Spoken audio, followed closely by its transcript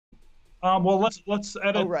Well, let's Oh,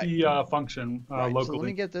 edit right. the function Right. So let me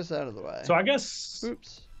locally. get this out of the way. So I guess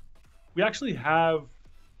Oops. we actually have.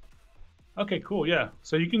 Okay, cool. Yeah.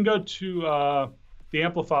 So you can go to the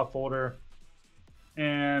Amplify folder,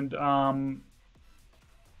 and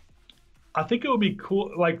I think it would be cool.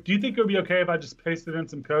 Like, do you think it would be okay if I just pasted in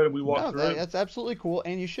some code and we walk No, through it? that's absolutely cool,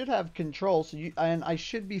 and you should have control. So you and I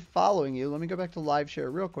should be following you. Let me go back to live share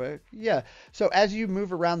real quick. Yeah. So as you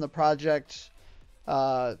move around the project,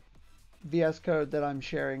 uh, VS Code that I'm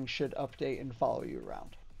sharing should update and follow you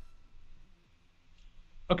around.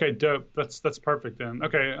 Okay, dope. That's perfect then.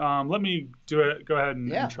 Okay, let me do it. Go ahead and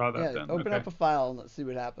Yeah, try that yeah. then. Open Okay. up a file and let's see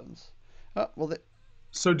what happens. Oh, well,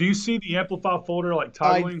 So do you see the Amplify folder like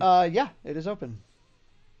toggling? yeah, it is open.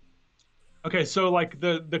 Okay, so like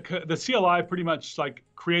the CLI pretty much like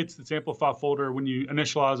creates this Amplify folder when you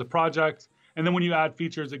initialize a project, and then when you add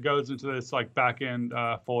features, it goes into this like backend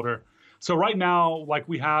folder. So right now, like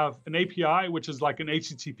we have an API, which is like an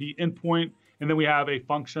HTTP endpoint, and then we have a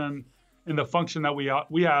function, and the function that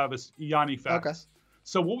we have is Yanni Okay. facts.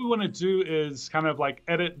 So what we want to do is kind of like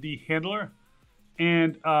edit the handler,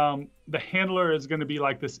 and the handler is going to be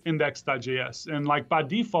like this index.js, and like by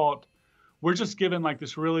default we're just given like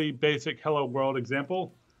this really basic hello world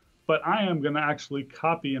example, but I am going to actually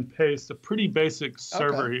copy and paste a pretty basic Okay.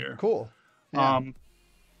 server here. Cool. Yeah. Um,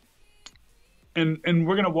 and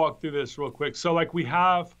we're going to walk through this real quick. So like we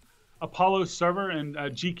have Apollo server and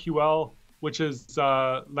GQL, which is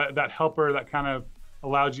that helper that kind of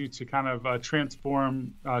allows you to kind of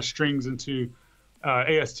transform strings into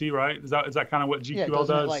AST, right? Is that kind of what Yeah, GQL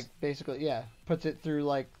doesn't it does? like basically, yeah, puts it through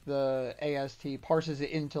like the AST, parses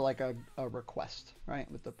it into like a request, right?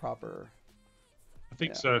 With the proper, I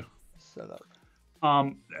think yeah, so. setup.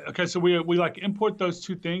 Um, okay, so we like import those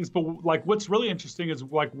two things, but like what's really interesting is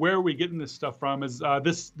like where are we getting this stuff from? Is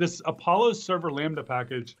this Apollo server lambda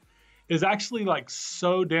package is actually like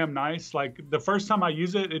so damn nice. Like the first time I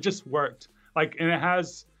use it, it just worked. Like and it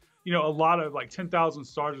has a lot of like 10,000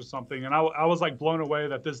 stars or something, and I was like blown away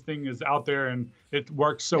that this thing is out there and it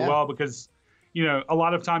works so Yeah. well because a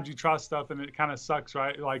lot of times you try stuff and it kind of sucks,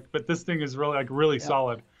 right? Like but this thing is really like really Yeah.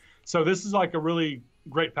 solid. So this is like a really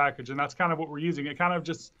great package, and that's kind of what we're using. It kind of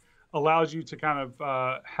just allows you to kind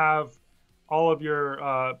of have all of your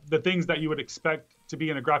the things that you would expect to be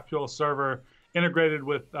in a GraphQL server integrated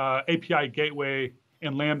with API gateway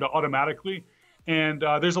and Lambda automatically. And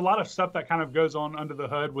there's a lot of stuff that kind of goes on under the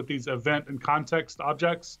hood with these event and context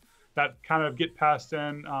objects that kind of get passed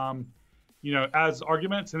in, as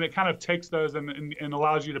arguments, and it kind of takes those and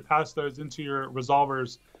allows you to pass those into your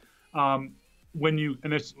resolvers when you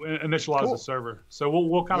initialize the Cool. server. So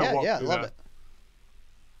we'll kind of Yeah. walk Yeah. through Love that. it.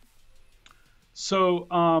 So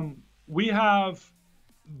we have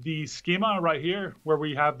the schema right here where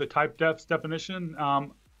we have the type defs definition.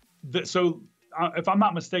 So if I'm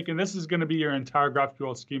not mistaken, this is going to be your entire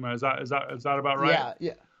GraphQL schema. Is that about right? Yeah.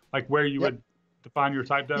 Yeah. Like where you Yep. would define your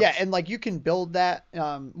type Yeah, defs? and like you can build that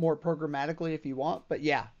more programmatically if you want, but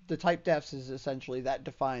yeah, the type defs is essentially that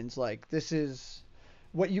defines like this is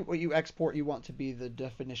what you export you want to be the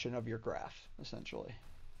definition of your graph essentially.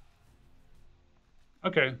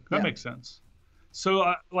 Okay, that Yeah. makes sense.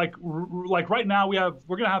 So like right now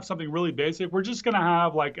we're gonna have something really basic. We're just gonna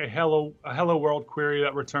have like a hello world query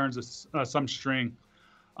that returns some string,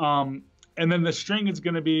 and then the string is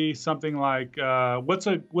gonna be something like what's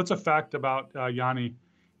a fact about Yanni?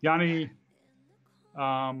 Yanni,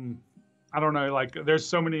 I don't know. Like there's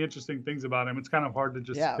so many interesting things about him. It's kind of hard to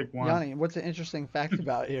just Yeah, pick one. Yanni, what's an interesting fact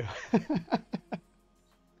about you?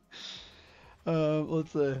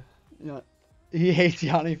 Let's he hates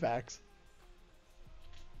Yanni facts.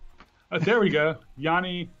 There we go.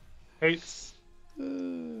 Yanni hates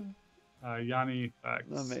Uh, Yanni facts.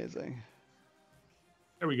 Amazing.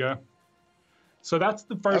 There we go. So that's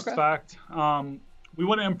the first Okay. fact. We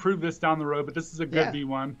want to improve this down the road, but this is a good Yeah.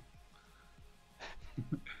 V1.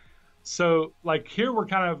 So like here we're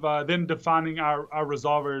kind of then defining our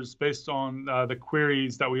resolvers based on the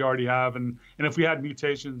queries that we already have. And if we had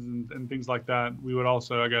mutations and things like that, we would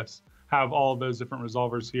also, I guess, have all of those different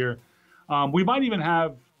resolvers here. We might even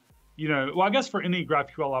have, well, I guess for any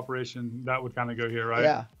GraphQL operation, that would kind of go here, right?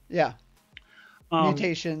 Yeah. Yeah. Um,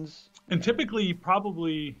 Mutations. and typically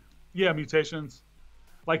probably, yeah, mutations.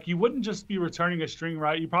 Like you wouldn't just be returning a string,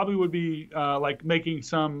 right? You probably would be like making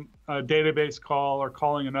some database call or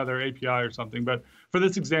calling another API or something. But for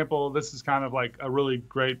this example, this is kind of like a really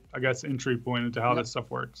great, I guess, entry point into how Yep. this stuff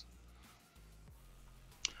works.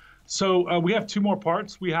 So we have two more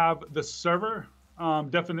parts. We have the server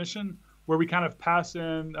definition, where we kind of pass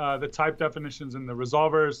in the type definitions and the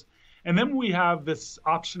resolvers. And then we have this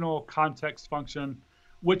optional context function,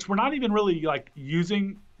 which we're not even really like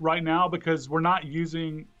using right now because we're not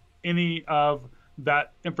using any of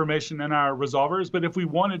that information in our resolvers. But if we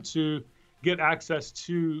wanted to get access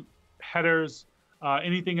to headers,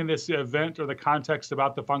 anything in this event or the context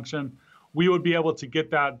about the function, we would be able to get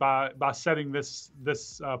that by setting this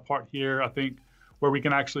part here, I think, where we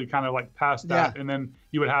can actually kind of like pass that, and then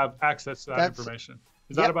you would have access to that information.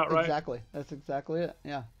 Is that about right? Exactly. That's exactly it.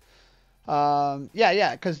 Yeah.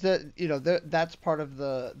 Yeah, because that's part of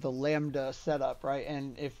the Lambda setup, right?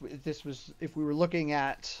 And if we were looking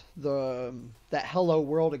at that hello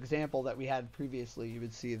world example that we had previously, you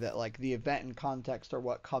would see that like the event and context are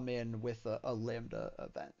what come in with a Lambda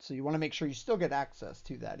event. So you want to make sure you still get access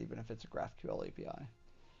to that, even if it's a GraphQL API.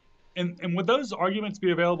 And would those arguments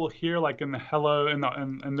be available here, like in the hello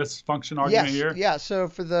in this function argument here? Yeah. So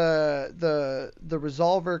for the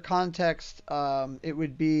resolver context, it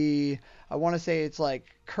would be, I want to say it's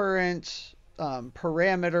like current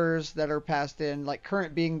parameters that are passed in, like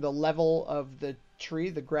current being the level of the tree,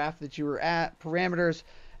 the graph that you were at, parameters,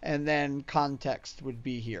 and then context would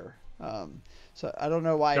be here. So I don't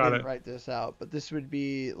know why I didn't write this out, but this would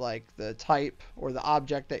be like the type or the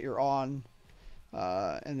object that you're on.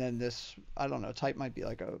 And then this, I don't know, type might be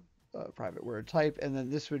like a private word type, and then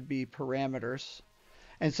this would be parameters.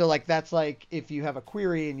 And so like that's like if you have a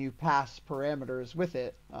query and you pass parameters with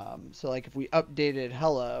it. So like if we updated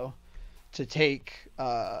hello to take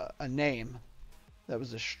a name that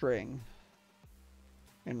was a string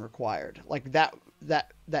and required, like that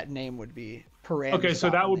name would be params. Okay, so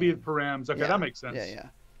that would be params. Okay, that makes sense. Yeah.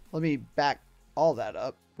 Let me back all that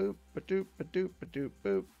up. Boop, ba-doop, ba-doop, ba-doop,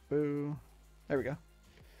 boop, boo. There we go.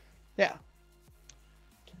 Yeah.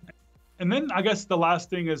 And then I guess the last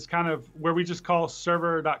thing is kind of where we just call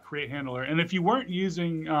server.createHandler. And if you weren't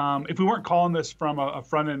using, if we weren't calling this from a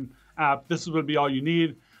front-end app, this would be all you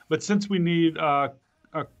need. But since we need a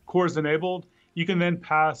CORS enabled, you can then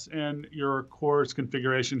pass in your CORS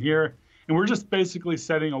configuration here. And we're just basically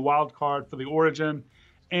setting a wildcard for the origin.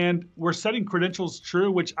 And we're setting credentials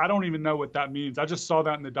true, which I don't even know what that means. I just saw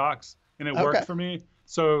that in the docs and it worked for me.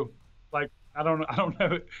 So like, I don't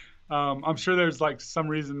know. I'm sure there's like some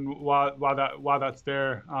reason why that's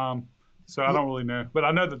there. So I don't really know, but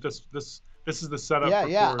I know that this is the setup. For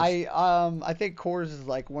CORS. I think CORS is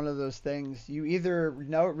like one of those things you either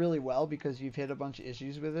know it really well because you've hit a bunch of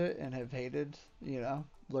issues with it and have hated,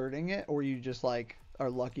 learning it, or you just like are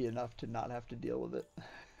lucky enough to not have to deal with it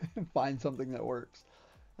and find something that works.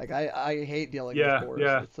 Like I hate dealing with CORS.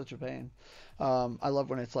 It's such a pain. I love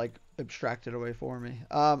when it's like abstracted away for me.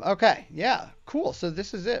 Okay, yeah, cool. So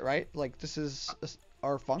this is it, right? Like this is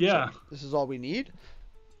our function. Yeah. This is all we need.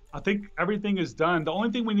 I think everything is done. The only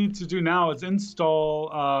thing we need to do now is install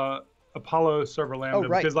apollo-server-lambda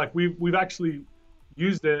because like we've actually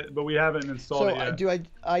used it, but we haven't installed it yet. So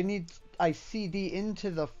I cd into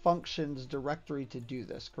the functions directory to do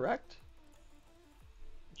this, correct?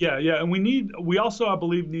 Yeah, and we also, I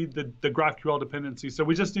believe, need the GraphQL dependency. So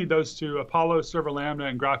we just need those two, apollo-server-lambda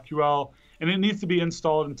and GraphQL, and it needs to be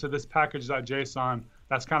installed into this package.json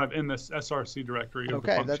that's kind of in this src directory.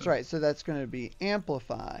 Okay, that's right. So that's going to be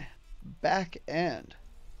amplify backend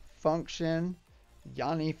function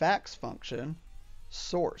Yanni fax function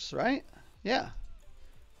source, right? Yeah.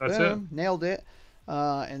 That's Boom, it. Nailed it.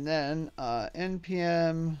 And then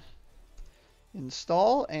npm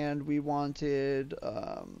install, and we wanted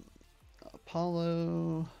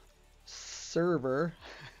apollo server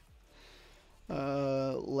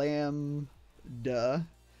lambda,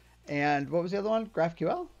 and what was the other one?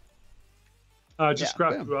 GraphQL? Just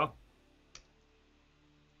GraphQL. Boom.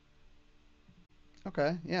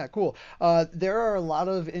 Okay, yeah, cool. There are a lot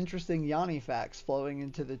of interesting Yanni facts flowing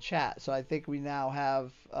into the chat, so I think we now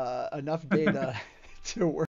have enough data to work